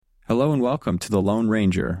Hello and welcome to The Lone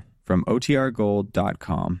Ranger from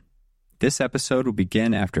OTRGold.com. This episode will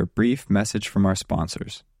begin after a brief message from our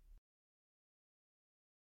sponsors.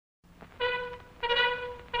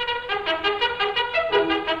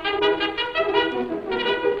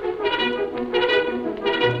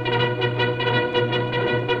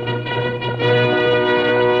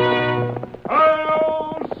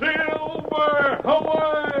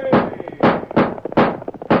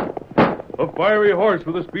 Fiery horse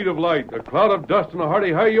with the speed of light, a cloud of dust, and a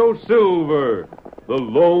hearty hi-yo silver, the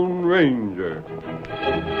Lone Ranger.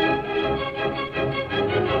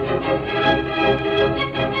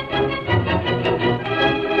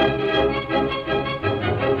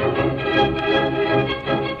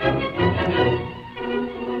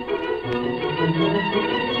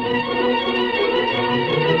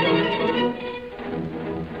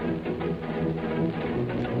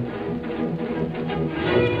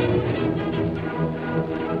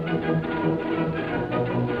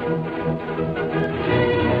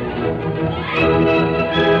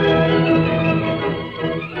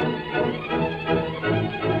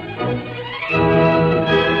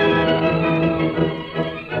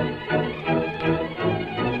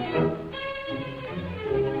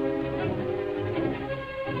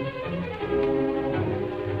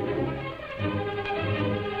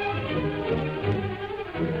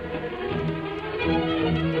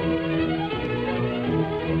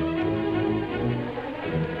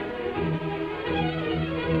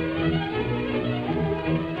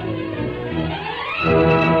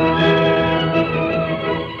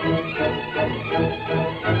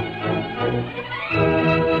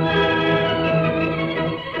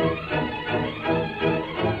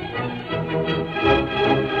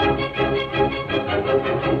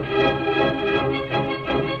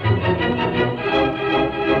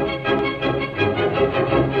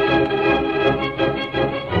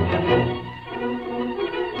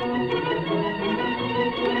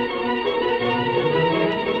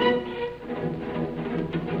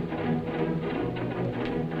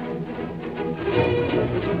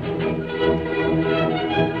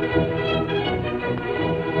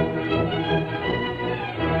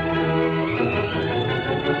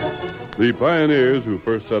 The pioneers who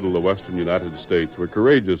first settled the western United States were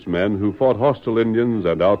courageous men who fought hostile Indians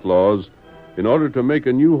and outlaws in order to make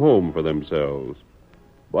a new home for themselves.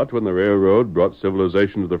 But when the railroad brought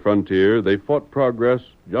civilization to the frontier, they fought progress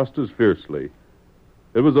just as fiercely.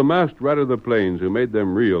 It was the masked rider of the plains who made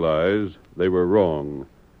them realize they were wrong.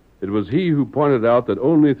 It was he who pointed out that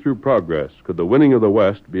only through progress could the winning of the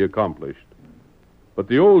West be accomplished. But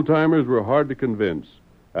the old-timers were hard to convince.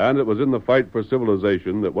 And it was in the fight for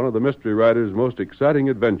civilization that one of the mystery rider's most exciting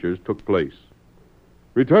adventures took place.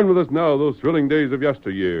 Return with us now those thrilling days of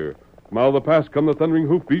yesteryear. From out of the past come the thundering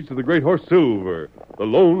hoofbeats of the great horse Silver. The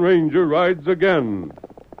Lone Ranger rides again.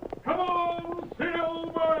 Come on,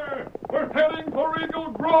 Silver! We're heading for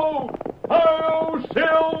Eagle Grove! Hi-yo,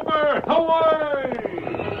 Silver! Away!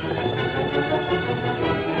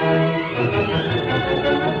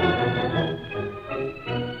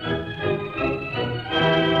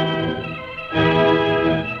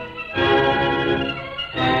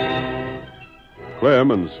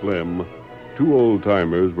 Clem and Slim, two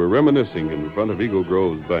old-timers, were reminiscing in front of Eagle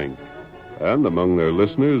Grove's bank. And among their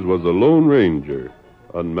listeners was the Lone Ranger,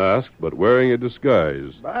 unmasked but wearing a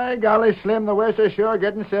disguise. By golly, Slim, the West is sure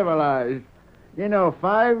getting civilized. You know,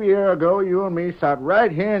 5 years ago, you and me sat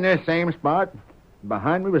right here in this same spot.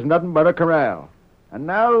 Behind me was nothing but a corral. And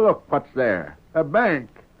now look what's there. A bank.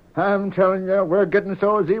 I'm telling you, we're getting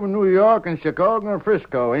so as even New York and Chicago and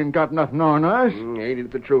Frisco ain't got nothing on us. Ain't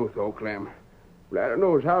it the truth, though, Clem? Well, I don't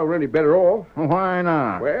know as how we're any better off. Why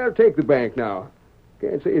not? Well, take the bank now.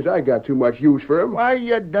 Can't say as I got too much use for 'em. Why,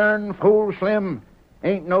 you darn fool, Slim.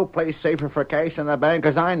 Ain't no place safer for cash than the bank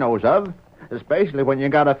as I knows of. Especially when you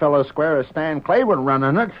got a fellow square as Stan Claiborne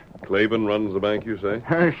running it. Claiborne runs the bank, you say?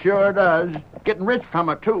 Sure does. Getting rich from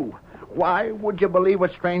it, too. Why, would you believe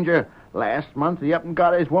it, stranger? Last month he up and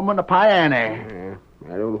got his woman a piano.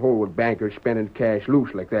 I don't hold with bankers spending cash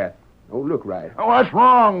loose like that. Don't look right. Oh, what's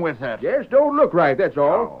wrong with it? Just don't look right, that's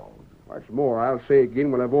all. Oh. What's more, I'll say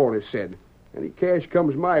again what I've always said. Any cash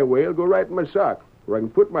comes my way, it'll go right in my sock, where I can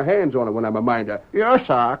put my hands on it when I'm a minder. Your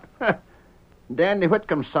sock? Dandy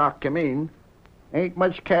Whitcomb's sock, you mean? Ain't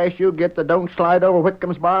much cash you get that don't slide over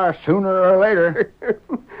Whitcomb's bar sooner or later.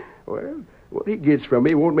 Well, what he gets from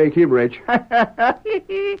me won't make him rich.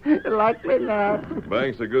 Likely not.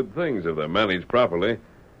 Banks are good things if they're managed properly.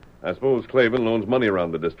 I suppose Claiborne loans money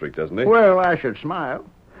around the district, doesn't he? Well, I should smile.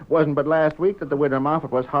 Wasn't but last week that the widow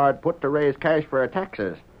Moffat was hard put to raise cash for her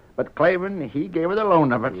taxes. But Clavin, he gave her the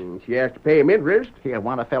loan of it. She has to pay him interest. You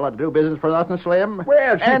want a fella to do business for nothing, Slim?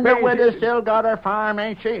 Well, she And the pays widow's it. still got her farm,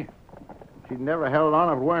 ain't she? She'd never held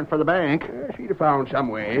on if it weren't for the bank. She'd have found some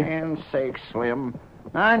way. Man's sake, Slim.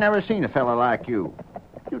 I never seen a fella like you.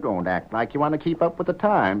 You don't act like you want to keep up with the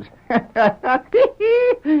times.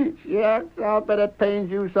 Yes, I'll bet it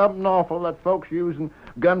pains you something awful that folks using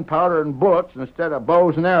gunpowder and bullets instead of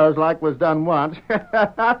bows and arrows like was done once.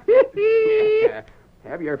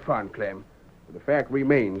 Have your fun, Clem. But the fact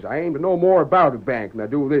remains, I aim to know more about a bank than I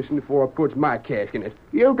do this before I puts my cash in it.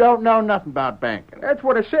 You don't know nothing about banking. That's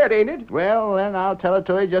what I said, ain't it? Well, then I'll tell it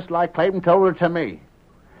to you just like Clayton told it to me.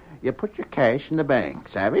 You put your cash in the bank,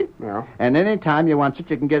 savvy? Yeah. And any time you want it,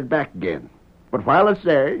 you can get it back again. But while it's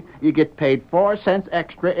there, you get paid 4 cents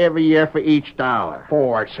extra every year for each dollar.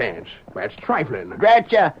 4 cents. That's trifling.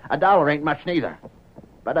 Grat ya, $1 ain't much neither.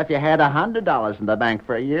 But if you had $100 in the bank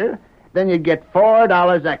for a year, then you'd get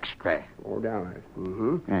 $4 extra. $4.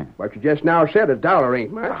 Mm-hmm. Yeah. But you just now said $1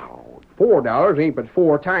 ain't much. $4 ain't but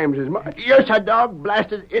 4 times as much. You're a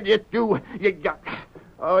dog-blasted idiot, you.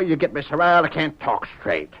 Oh, you get me so riled I can't talk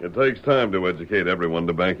straight. It takes time to educate everyone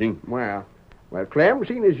to banking. Well, Clem,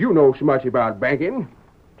 seeing as you know so much about banking,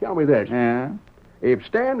 tell me this. Yeah? If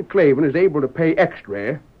Stan Clavin is able to pay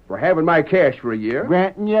extra for having my cash for a year...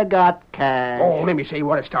 Granting you got cash. Oh, let me say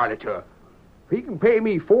what it started to. If he can pay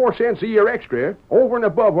me 4 cents a year extra, over and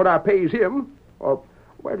above what I pays him,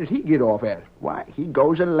 where does he get off at? Why, he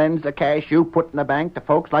goes and lends the cash you put in the bank to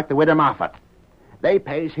folks like the widow Moffat. They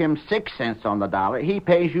pays him 6 cents on the dollar. He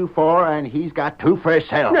pays you 4, and he's got 2 for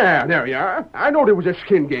himself. Now, there you are. I know there was a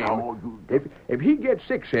skin game. Oh, If he gets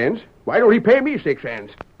 6 cents, why don't he pay me 6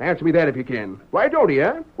 cents? Answer me that if you can. Why don't he,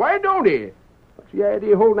 huh? Why don't he? What's the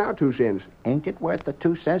idea of holding out 2 cents? Ain't it worth the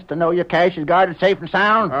 2 cents to know your cash is guarded safe and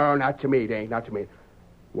sound? Oh, not to me, it ain't. Not to me.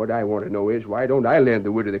 What I want to know is, why don't I lend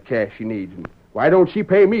the widow the cash she needs? And why don't she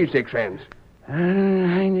pay me 6 cents?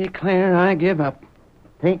 I declare I give up.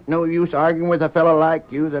 Ain't no use arguing with a fellow like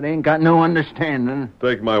you that ain't got no understanding.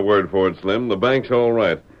 Take my word for it, Slim. The bank's all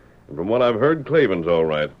right. And from what I've heard, Clavin's all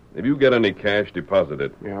right. If you get any cash, deposit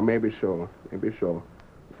it. Yeah, maybe so. Maybe so.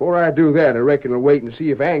 Before I do that, I reckon I'll wait and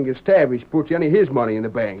see if Angus Tavish puts any of his money in the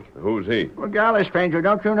bank. Who's he? Well, golly, stranger,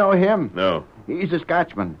 don't you know him? No. He's a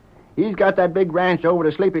Scotchman. He's got that big ranch over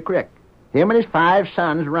to Sleepy Creek. Him and his 5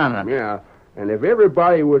 sons run it. Yeah, and if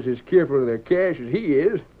everybody was as careful of their cash as he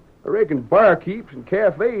is, I reckon barkeeps and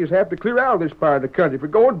cafes have to clear out of this part of the country for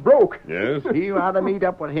going broke. Yes? You ought to meet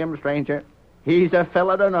up with him, stranger. He's a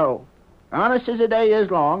fella to know. Honest as the day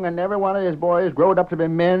is long, and every one of his boys growed up to be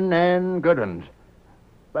men and good uns.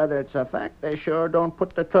 But it's a fact they sure don't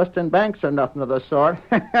put their trust in banks or nothing of the sort.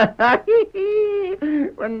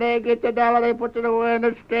 When they get the dollar, they put it away in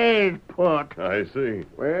the stage put. I see.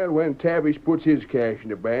 Well, when Tavish puts his cash in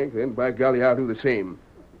the bank, then by golly, I'll do the same.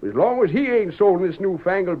 As long as he ain't sold this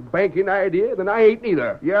newfangled banking idea, then I ain't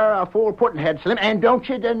neither. You're a fool pudding-head, Slim, and don't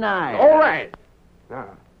you deny it. All right. Now,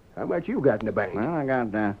 how much you got in the bank? Well, I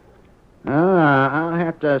got, I'll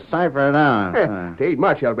have to cipher it out. It ain't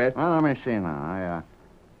much, I'll bet. Well, let me see now.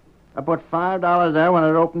 I put $5 there when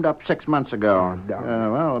it opened up 6 months ago. Oh,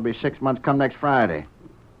 darn. Well, it'll be 6 months come next Friday.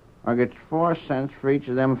 I'll get 4 cents for each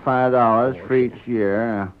of them $5 for each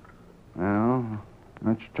year. Well,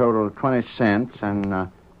 that's a total of 20 cents, and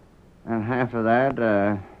half of that,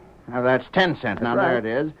 that's 10 cents. That's now, right.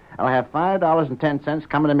 There it is. I'll have $5.10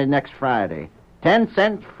 coming to me next Friday. 10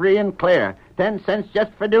 cents free and clear. 10 cents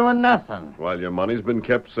just for doing nothing. While your money's been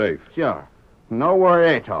kept safe. Sure. No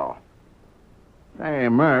worry at all. Say,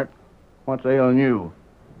 Mert, what's ailing you?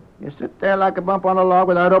 You sit there like a bump on a log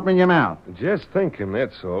without opening your mouth. Just thinking,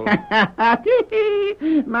 that's all.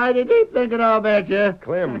 Mighty deep thinking, I'll bet you.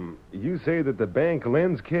 Clem, you say that the bank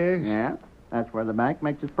lends cash? Yeah, that's where the bank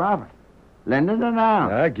makes its profit. Lending it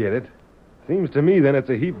out. I get it. Seems to me then it's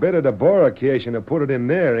a heap better to borrow cash than to put it in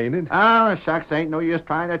there, ain't it? Oh, shucks, ain't no use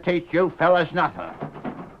trying to teach you fellas nothing.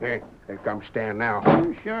 Hey, there comes Stan now.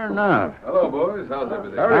 Sure enough. Hello, boys. How's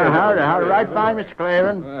everything? Howdy, right fine, Mr.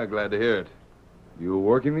 Clavin. Glad to hear it. You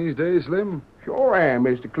working these days, Slim? Sure I am,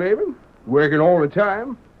 Mr. Clavin. Working all the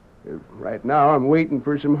time. Right now, I'm waiting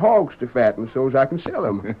for some hogs to fatten so's I can sell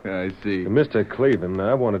them. I see. Mr. Clavin,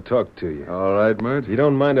 I want to talk to you. All right, Mert. You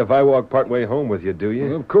don't mind if I walk partway home with you, do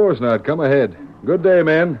you? Of course not. Come ahead. Good day,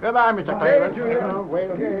 man. Goodbye, Mr. Clavin. Wait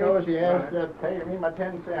till he knows he has to pay me my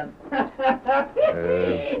 10 cents.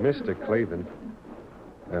 Mr. Clavin,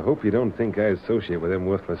 I hope you don't think I associate with them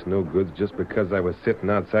worthless no-goods just because I was sitting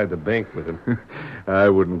outside the bank with them. I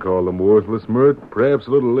wouldn't call them worthless, Mert. Perhaps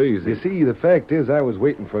a little lazy. You see, the fact is I was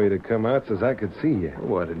waiting for you to come out so I could see you.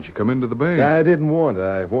 Well, why didn't you come into the bank? I didn't want to.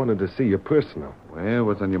 I wanted to see you personal. Well,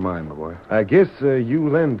 what's on your mind, my boy? I guess you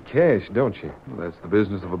lend cash, don't you? Well, that's the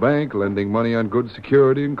business of a bank, lending money on good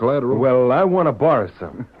security and collateral. Well, I want to borrow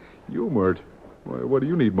some. You, Mert. Why, what do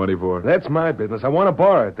you need money for? That's my business. I want to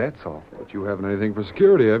borrow it, that's all. But you haven't anything for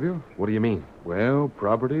security, have you? What do you mean? Well,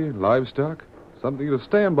 property, livestock, something to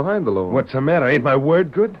stand behind the loan. What's the matter? Ain't my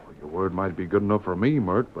word good? Well, your word might be good enough for me,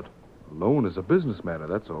 Mert, but a loan is a business matter,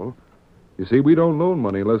 that's all. You see, we don't loan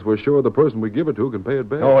money unless we're sure the person we give it to can pay it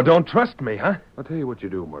back. Oh, don't trust me, huh? I'll tell you what you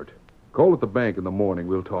do, Mert. Call at the bank in the morning.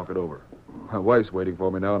 We'll talk it over. My wife's waiting for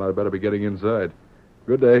me now, and I'd better be getting inside.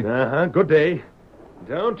 Good day. Uh-huh, good day.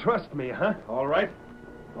 Don't trust me, huh? All right.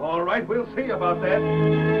 All right, we'll see about that.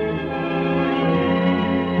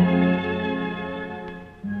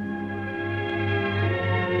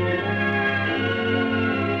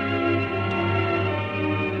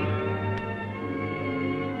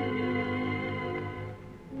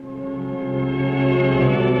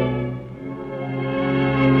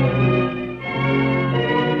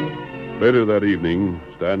 Later that evening,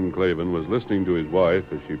 Stan Clavin was listening to his wife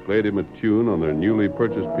as she played him a tune on their newly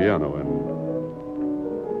purchased piano, and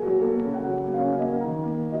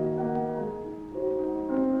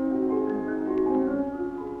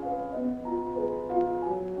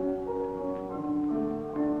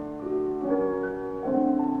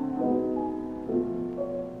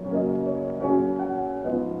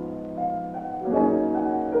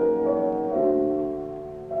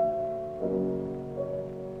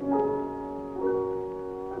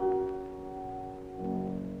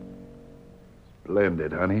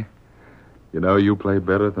Splendid, honey. You know, you play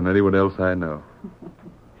better than anyone else I know.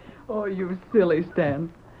 Oh, you silly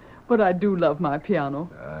Stan. But I do love my piano.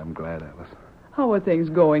 I'm glad, Alice. How are things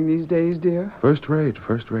going these days, dear? First rate,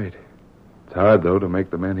 first rate. It's hard, though, to make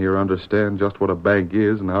the men here understand just what a bank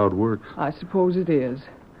is and how it works. I suppose it is.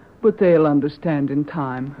 But they'll understand in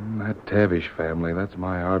time. That Tavish family, that's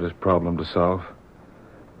my hardest problem to solve.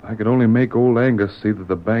 If I could only make old Angus see that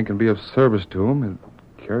the bank can be of service to him,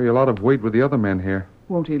 it'd carry a lot of weight with the other men here.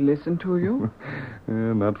 Won't he listen to you?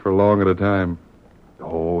 Not for long at a time.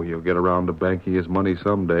 Oh, he'll get around to banking his money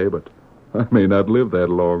someday, but I may not live that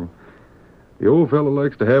long. The old fellow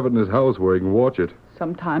likes to have it in his house where he can watch it.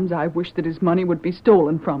 Sometimes I wish that his money would be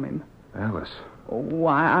stolen from him. Alice. Oh,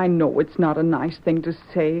 I know it's not a nice thing to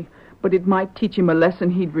say, but it might teach him a lesson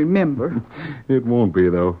he'd remember. It won't be,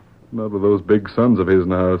 though. Not with those big sons of his in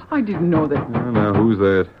the house. I didn't know that. Now, who's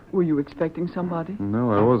that? Were you expecting somebody?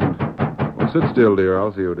 No, I wasn't. Well, sit still, dear.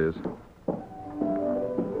 I'll see who it is.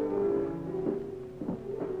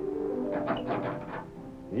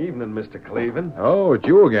 Evening, Mr. Clavin. Oh, it's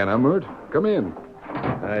you again, huh, Mert? Come in.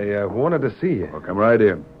 I wanted to see you. Well, come right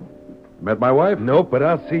in. Met my wife? Nope, but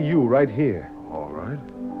I'll see you right here. All right.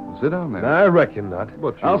 Well, sit down then. I reckon not.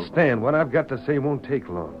 But you- I'll stand. What I've got to say won't take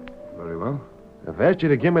long. Very well. I've asked you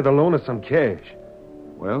to give me the loan of some cash.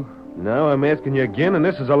 Well, Now I'm asking you again, and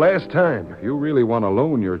this is the last time. if you really want a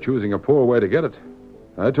loan, you're choosing a poor way to get it.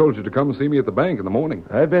 I told you to come see me at the bank in the morning.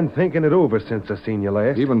 I've been thinking it over since I seen you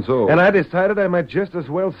last. Even so. And I decided I might just as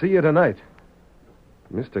well see you tonight.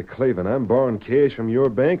 Mr. Clavin, I'm borrowing cash from your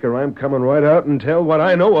bank, or I'm coming right out and tell what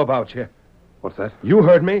I know about you. What's that? You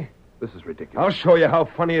heard me. This is ridiculous. I'll show you how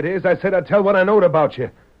funny it is. I said I'd tell what I knowed about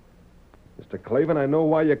you. Mr. Clavin, I know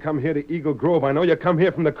why you come here to Eagle Grove. I know you come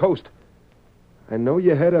here from the coast. I know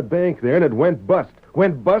you had a bank there, and it went bust.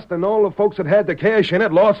 Went bust, and all the folks that had the cash in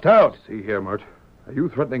it lost out. See here, Mert. Are you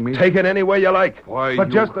threatening me? Take it any way you like. Why, But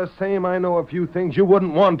you- just the same, I know a few things you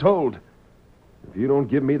wouldn't want told. If you don't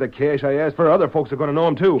give me the cash I asked for, other folks are going to know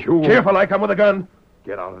them, too. You- Careful, I come with a gun.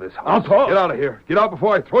 Get out of this house. I'll talk. Get out of here. Get out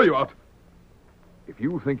before I throw you out. If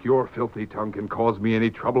you think your filthy tongue can cause me any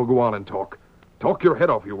trouble, go on and talk. Talk your head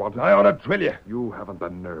off, you want to. I ought to drill you. You haven't the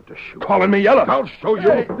nerve to shoot. Calling me yellow. I'll show you.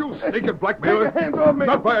 Hey. You sneaking blackmailer. Take your hands off me.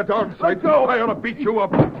 Not by a darn sight. Let go. I ought to beat you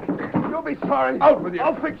up. You'll be sorry. Out with you.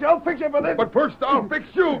 I'll fix you for this. But first, I'll fix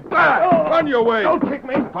you. On your way. Don't kick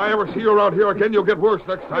me. If I ever see you around here again, you'll get worse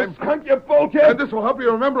next time. Skunk, you bulkhead. And this will help you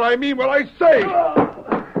remember I mean what I say.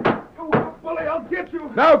 You bully, I'll get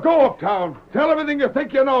you. Now go uptown. Tell everything you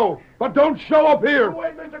think you know. But don't show up here.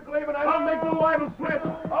 Wait, Mr. Clavin, I don't make no idle threat.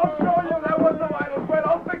 I'll show you there was no idle threat.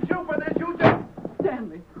 I'll fix you for this. You just...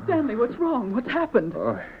 Stanley, what's wrong? What's happened?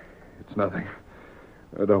 Oh, it's nothing.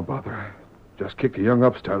 Don't bother. Just kicked a young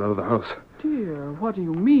upstart out of the house. Dear, what do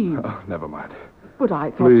you mean? Oh, never mind. But I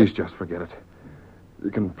thought... Please just forget it. You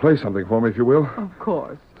can play something for me if you will. Of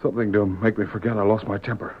course. Something to make me forget I lost my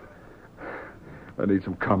temper. I need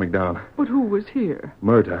some calming down. But who was here?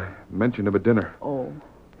 Mert, I mentioned him at dinner. Oh.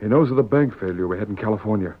 He knows of the bank failure we had in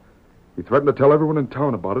California. He threatened to tell everyone in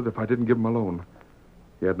town about it if I didn't give him a loan.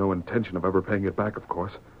 He had no intention of ever paying it back, of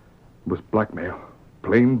course. It was blackmail.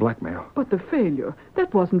 Plain blackmail. But the failure,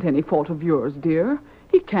 that wasn't any fault of yours, dear.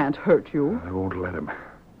 He can't hurt you. I won't let him.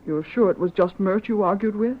 You're sure it was just Mert you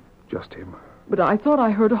argued with? Just him. But I thought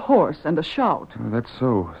I heard a horse and a shout. That's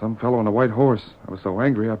so. Some fellow on a white horse. I was so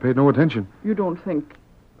angry I paid no attention. You don't think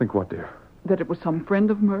Think what, dear? that it was some friend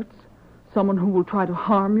of Mert's? Someone who will try to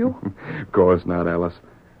harm you? Of course not, Alice.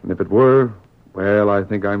 And if it were, well, I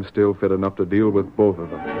think I'm still fit enough to deal with both of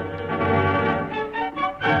them.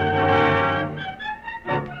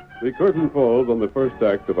 The curtain falls on the first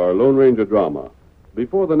act of our Lone Ranger drama.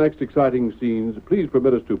 Before the next exciting scenes, please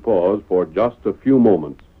permit us to pause for just a few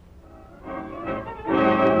moments.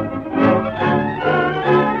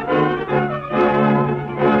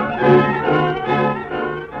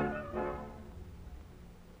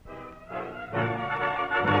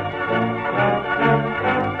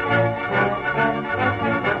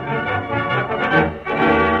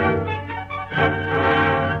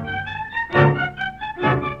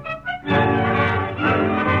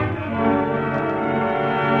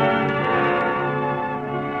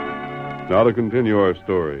 Now to continue our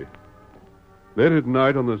story. Late at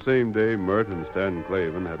night on the same day Mert and Stan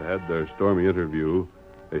Clavin had had their stormy interview,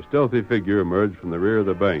 a stealthy figure emerged from the rear of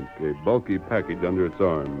the bank, a bulky package under its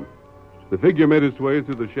arm. The figure made its way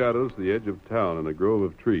through the shadows to the edge of town in a grove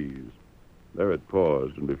of trees. There it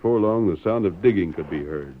paused, and before long the sound of digging could be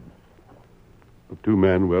heard. The two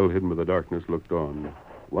men, well hidden by the darkness, looked on.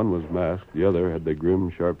 One was masked, the other had the grim,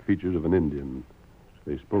 sharp features of an Indian.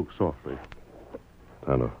 They spoke softly.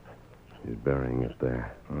 Tonto, he's burying it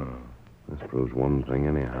there. This proves one thing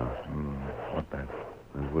anyhow. What that?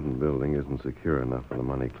 That wooden building isn't secure enough for the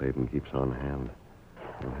money Clayton keeps on hand.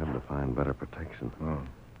 He'll have to find better protection.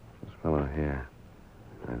 This fellow here,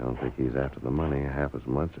 I don't think he's after the money half as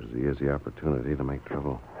much as he is the opportunity to make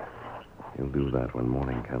trouble. He'll do that when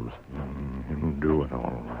morning comes. He'll do it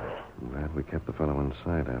all. I'm glad we kept the fellow in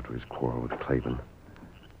sight after his quarrel with Clayton.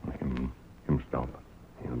 Him stop.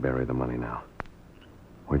 He'll bury the money now.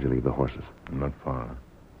 Where'd you leave the horses? Not far.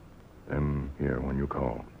 Them here when you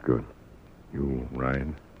call. Good. You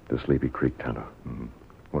ride? To Sleepy Creek, Tonto.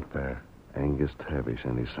 What there? Angus Tavish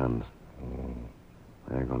and his sons. Oh,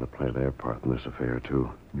 They're going to play their part in this affair, too.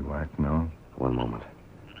 you act now? One moment.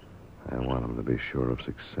 I want them to be sure of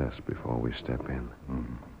success before we step in.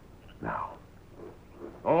 Now.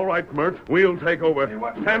 All right, Mert. We'll take over.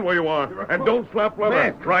 Stand where you are. And don't flap leather.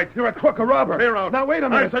 Man, Right. You're a crook, a robber. Clear out. Now, wait a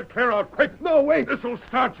minute. I said clear out. Quick. No, wait. This'll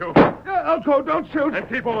start you. I'll go. Don't shoot. And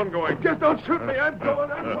keep on going. Just don't shoot me. I'm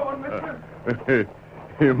going, mister.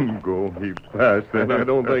 Him go. He passed. And I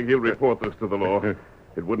don't think he'll report this to the law.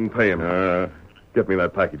 It wouldn't pay him. Get me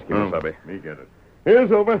that package, Kimasabi. Me get it. Here's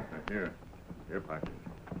Silver. Here, package.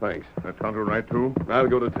 Thanks. That Tonto right, too? I'll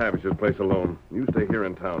go to Tavish's place alone. You stay here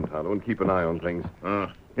in town, Tonto, and keep an eye on things.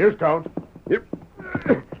 Here's Count. Yep.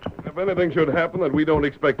 If anything should happen that we don't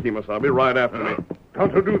expect, Kimasabi, ride after me.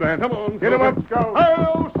 Tonto, do that. Come on, Get him Silver. up, Scout.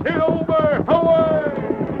 Hail, Silver!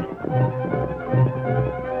 Away!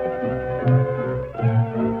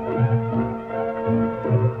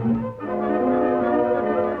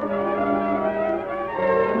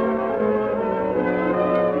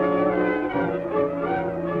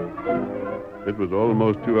 It was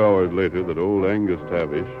almost 2 hours later that old Angus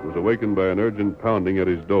Tavish was awakened by an urgent pounding at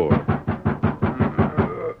his door.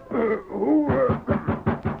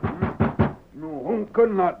 Who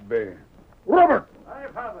could not be? Robert!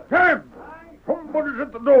 Sam! Somebody's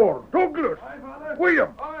at the door. Douglas!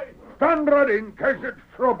 William! Stand ready in case it's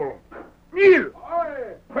trouble. Neil!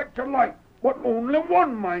 Fetch a light, but only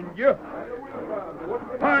one, mind you.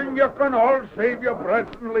 And you can all save your breath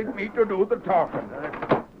and leave me to do the talking.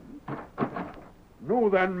 No,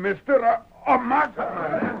 then, mister, a master.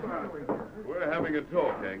 We're having a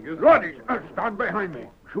talk, Angus. Laddies, stand behind me.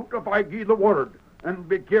 Shoot if I give the word. And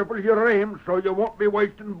be careful your aim so you won't be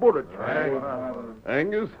wasting bullets.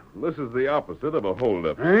 Angus, this is the opposite of a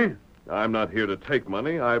holdup. Eh? I'm not here to take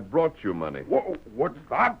money. I brought you money. What's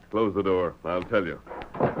that? Close the door. I'll tell you.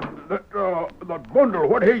 That bundle,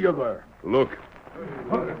 what have you there? Look.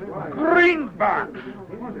 Greenbacks!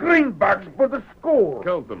 Greenbacks for the score.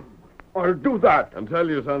 Count them. I'll do that. And tell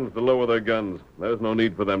your sons to lower their guns. There's no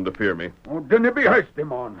need for them to fear me. Oh, dinna be hasty,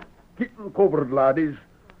 man. Keep them covered, laddies.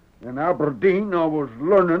 In Aberdeen, I was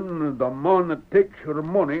learning the man that takes your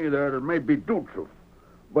money, there may be doubts of.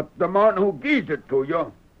 But the man who gives it to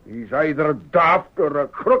you, He's either daft or a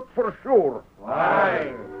crook for sure.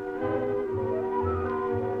 Aye.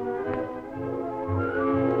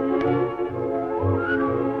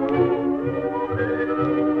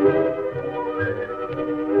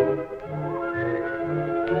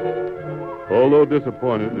 Although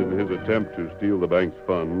disappointed in his attempt to steal the bank's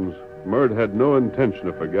funds, Murd had no intention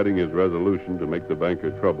of forgetting his resolution to make the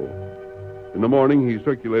banker trouble. In the morning, he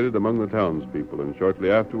circulated among the townspeople, and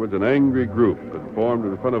shortly afterwards, an angry group had formed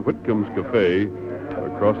in front of Whitcomb's Cafe,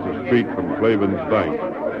 across the street from Clavin's bank.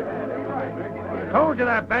 Told you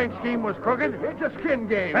that bank scheme was crooked. It's a skin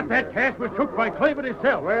game. That cash was took by Clavin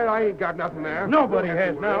himself. Well, I ain't got nothing there. Nobody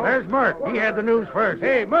has now. There's Mert. He had the news first.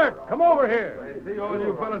 Hey, Mert, come over here. I see all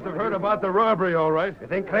you fellas have heard about the robbery, all right. You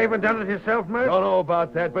think Clavin done it himself, Mert? Don't know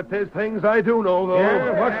about that, but there's things I do know, though.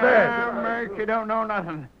 Yeah, what's that? Mert, you don't know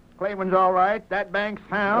nothing. Clavin's all right. That bank's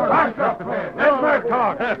sound. Let Mert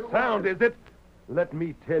talk. Sound, is it? Let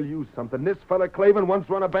me tell you something. This fella Clavin once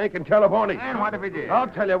run a bank in California. And what if he did? I'll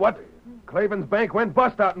tell you what. Clavin's bank went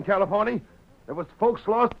bust out in California. There was folks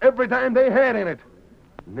lost every dime they had in it.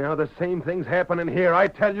 Now the same thing's happening here. I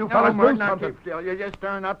tell you, fellas, do something. Keep still. You're just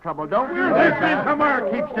stirring up trouble. Don't you? Come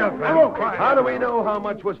on, keep still. How do we know how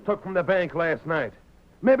much was took from the bank last night?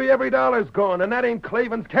 Maybe every dollar's gone, and that ain't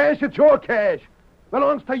Clavin's cash. It's your cash.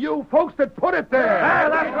 Belongs to you folks that put it there. Yeah,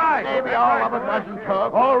 that's right. Maybe all of it wasn't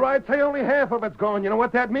took. All right, say only half of it's gone. You know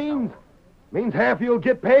what that means? Means half you'll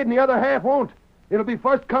get paid and the other half won't. It'll be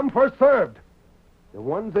first come, first served. The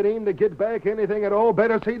ones that aim to get back anything at all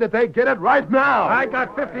better see that they get it right now. I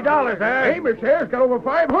got $50 there. Amos here's got over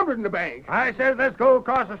 500 in the bank. I said let's go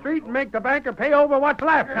across the street and make the banker pay over what's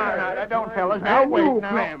left. No, don't, fellas. Now, wait move,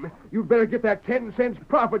 now. Clem. You'd better get that 10 cents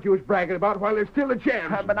profit you was bragging about while there's still a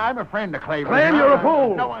chance. But I'm a friend of Clavin. Clem, you're a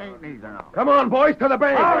fool. No, I ain't neither, no. Come on, boys, to the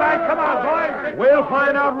bank. All right, come on, boys. We'll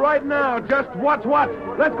find out right now just what's what.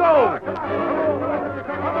 Let's go.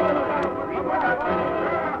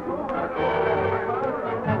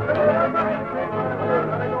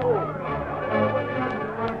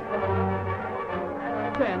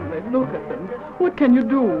 Stanley, look at them. What can you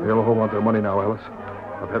do? They'll hold on to their money now, Alice.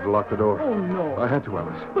 I've had to lock the door. Oh, no. I had to,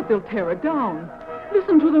 Alice. But they'll tear it down.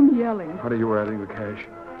 Listen to them yelling. Honey, you were adding the cash.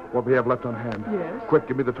 What we have left on hand. Yes. Quick,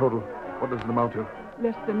 give me the total. What does it amount to?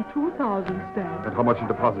 Less than 2,000, Stan. And how much in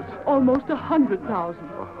deposits? Almost 100,000.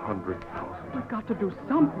 100,000. We've got to do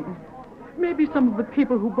something. Maybe some of the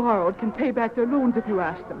people who borrowed can pay back their loans if you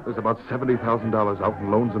ask them. There's about $70,000 out in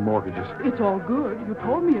loans and mortgages. It's all good. You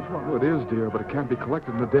told me it Oh, was. it is, dear, but it can't be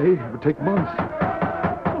collected in a day. It would take months.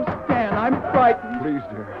 Oh, Stan, I'm frightened. Please,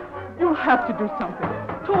 dear. You'll have to do something.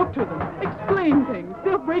 Talk to them. Explain things.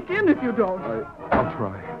 They'll break in if you don't. I'll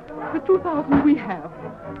try. The 2,000 we have.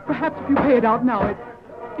 Perhaps if you pay it out now,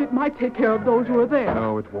 it might take care of those who are there.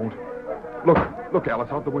 No, it won't. Look, Alice,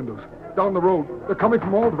 out the windows. Down the road. They're coming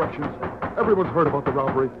from all directions. Everyone's heard about the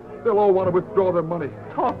robbery. They'll all want to withdraw their money.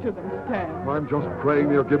 Talk to them, Stan. I'm just praying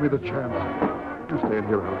they'll give me the chance. You stay in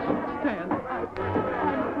here, Alice. Stan,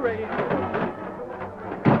 I'm praying.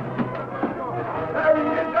 There he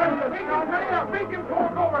is.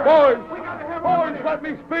 Boys, let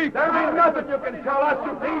me speak. There ain't nothing you can tell us,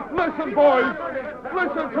 you thief. Listen, boys.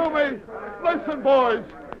 Listen to me. Listen, boys.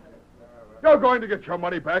 You're going to get your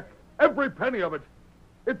money back. Every penny of it.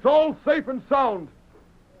 It's all safe and sound.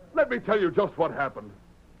 Let me tell you just what happened.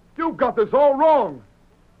 You've got this all wrong.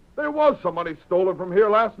 There was some money stolen from here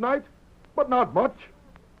last night, but not much.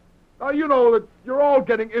 Now, you know that you're all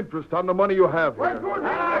getting interest on the money you have here. Give us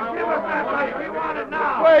that money. We want it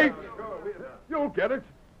now. Wait! You'll get it.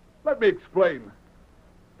 Let me explain.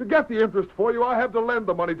 To get the interest for you, I have to lend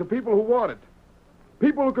the money to people who want it.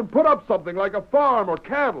 People who can put up something like a farm or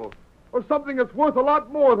cattle, or something that's worth a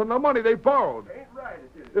lot more than the money they borrowed.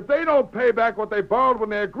 If they don't pay back what they borrowed when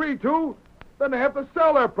they agree to, then they have to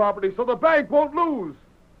sell their property so the bank won't lose.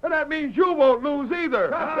 And that means you won't lose either.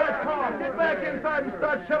 Get back inside and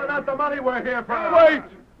start shelling out the money we're here for. Wait!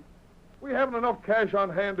 We haven't enough cash on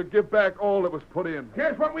hand to give back all that was put in.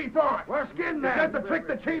 Here's what we thought. We're skinned then. That's the trick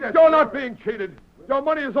that cheated. You're not being cheated. Your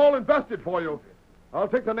money is all invested for you. I'll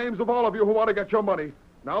take the names of all of you who want to get your money.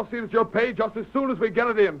 Now see that you're paid just as soon as we get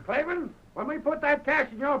it in. Clavin, when we put that cash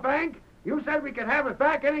in your bank, you said we could have it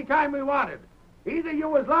back any time we wanted. Either you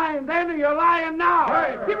was lying then or you're lying now.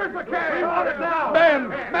 Hey, give us the cash. We want it now.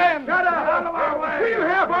 Man! Shut up. Out of our way. We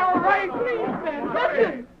have our rights. Please, Ben,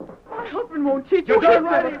 listen. My husband won't cheat you. You're done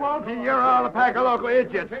right, he won't. You're all a pack of local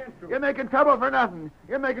idiots. You're making trouble for nothing.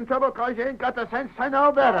 You're making trouble because you ain't got the sense to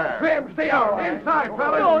know better. Clem, stay out. Inside,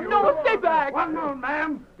 fellas. No, stay back. One moment,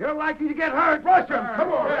 ma'am. You're likely to get hurt. Rush him.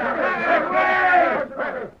 Come on.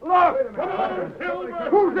 Look.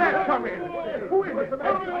 Who's that coming? Who is it?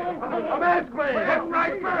 A masked man! That's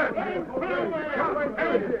right, man!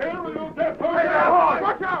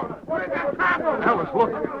 Watch out! Alice,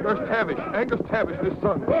 look. There's Tavish. Angus Tavish, his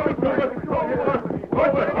son. We're in time,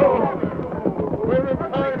 Tavish.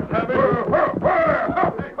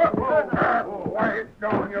 Quiet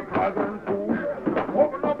down, you blathering fool.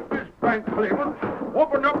 Open up this bank, Cleveland.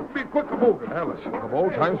 Open up and be quick about it. Alice, of all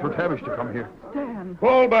times for Tavish to come here. Stan.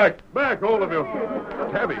 Fall back. Back, all of you.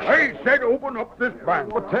 Tavish. I said open up this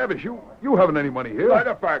bank. But Tavish, you haven't any money here.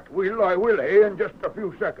 Matter of fact, I will, in just a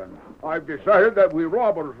few seconds. I've decided that we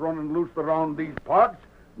robbers running loose around these parts.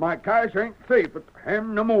 My cash ain't safe at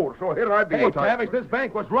Ham no more, so here I be. Hey, Tavish, this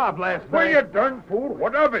bank was robbed last Well, night. you darn fool,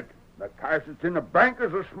 what of it? The cash that's in the bank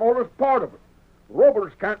is the smallest part of it.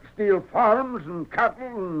 Robbers can't steal farms and cattle,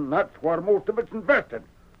 and that's where most of it's invested.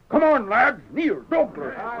 Come on, lads. Neil,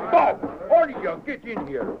 Douglas, Bob, all of you get in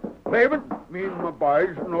here. Cleveland, me and my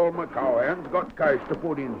boys and all my cowhands got cash to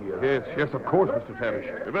put in here. Yes, of course, Mr. Tavish.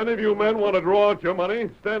 If any of you men want to draw out your money,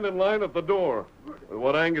 stand in line at the door. With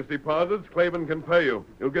what Angus deposits, Clavin can pay you.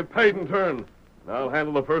 You'll get paid in turn. And I'll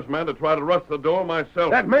handle the first man to try to rush the door myself.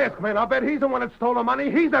 That masked man, I'll bet he's the one that stole the money.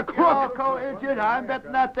 He's a crook. Co-agent, I'm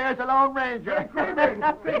betting that there's a Lone Ranger.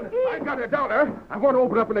 I got $1. I want to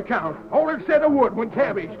open up an account. Olin said I would when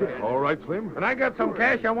Tavish did. All right, Slim. And I got some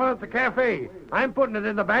cash I want at the cafe. I'm putting it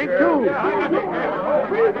in the bank, too.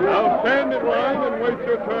 Now stand in line and wait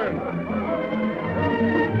your turn.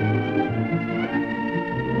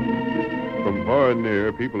 From far and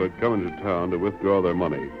near, people had come into town to withdraw their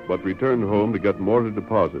money, but returned home to get more to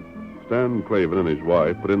deposit. Stan Clavin and his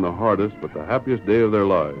wife put in the hardest but the happiest day of their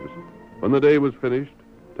lives. When the day was finished,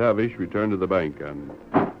 Tavish returned to the bank and...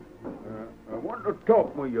 I want to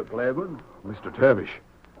talk with you, Cleveland. Mr. Tavish,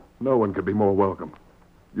 no one could be more welcome.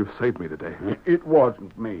 You've saved me today. It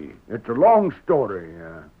wasn't me. It's a long story,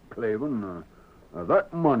 Cleveland.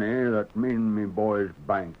 That money that me and me boys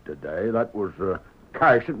banked today, that was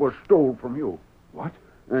cash that was stole from you. What?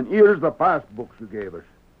 And here's the passbooks you gave us.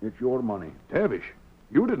 It's your money. Tavish,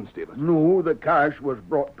 you didn't steal it. No, the cash was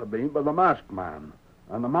brought to me by the masked man.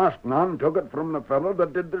 And the masked man took it from the fellow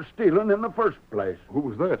that did the stealing in the first place. Who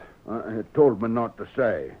was that? He told me not to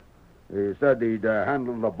say. He said he'd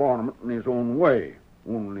handle the varmint in his own way.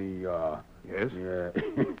 Only, Yes? yeah,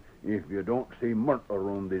 if you don't see Mert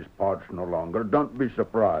around these parts no longer, don't be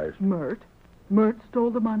surprised. Mert? Mert stole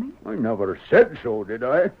the money? I never said so, did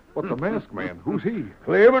I? But the masked man, who's he?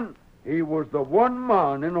 Clavin, he was the one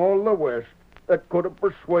man in all the West that could have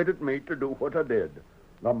persuaded me to do what I did.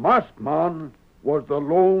 The masked man was the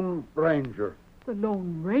Lone Ranger. The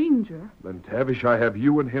Lone Ranger? Then, Tavish, I have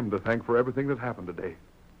you and him to thank for everything that happened today.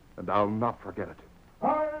 And I'll not forget it.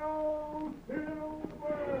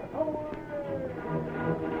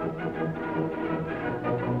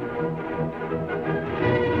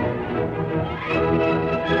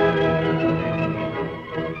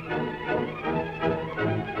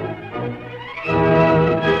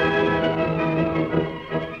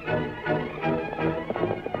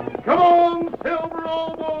 Come on, Silver,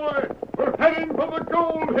 old boy. We're heading for the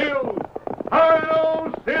gold hills.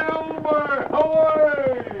 Hi-yo, Silver,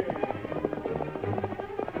 away!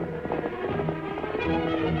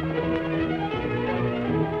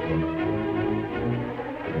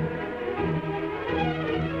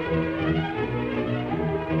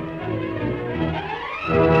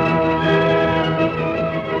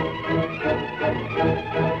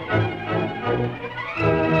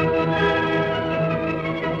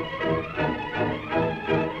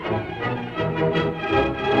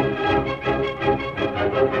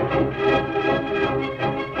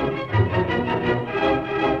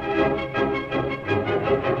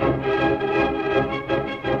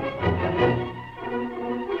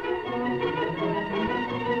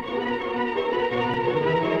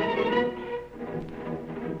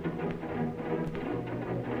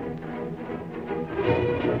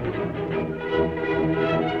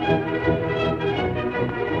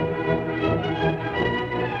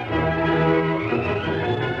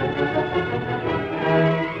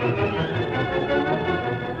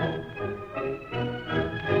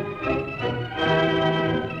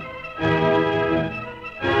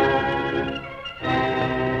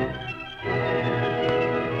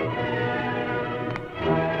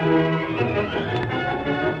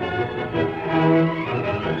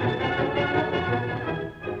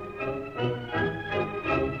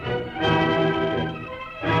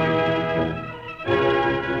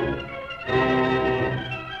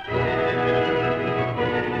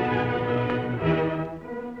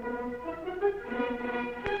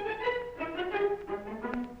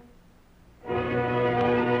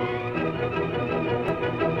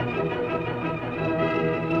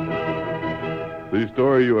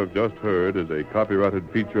 story you have just heard is a copyrighted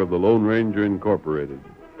feature of the Lone Ranger Incorporated.